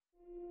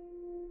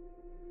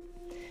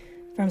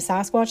From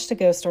Sasquatch to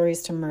ghost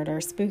stories to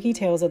murder, Spooky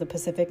Tales of the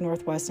Pacific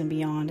Northwest and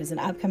Beyond is an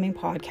upcoming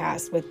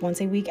podcast with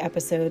once-a-week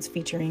episodes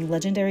featuring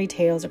legendary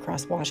tales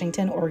across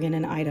Washington, Oregon,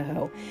 and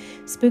Idaho.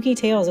 Spooky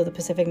Tales of the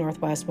Pacific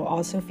Northwest will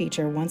also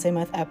feature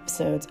once-a-month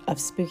episodes of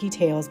Spooky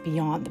Tales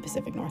Beyond the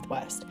Pacific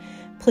Northwest.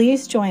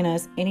 Please join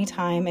us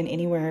anytime and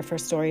anywhere for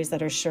stories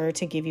that are sure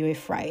to give you a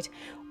fright,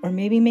 or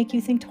maybe make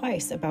you think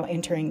twice about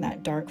entering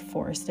that dark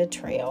forested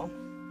trail.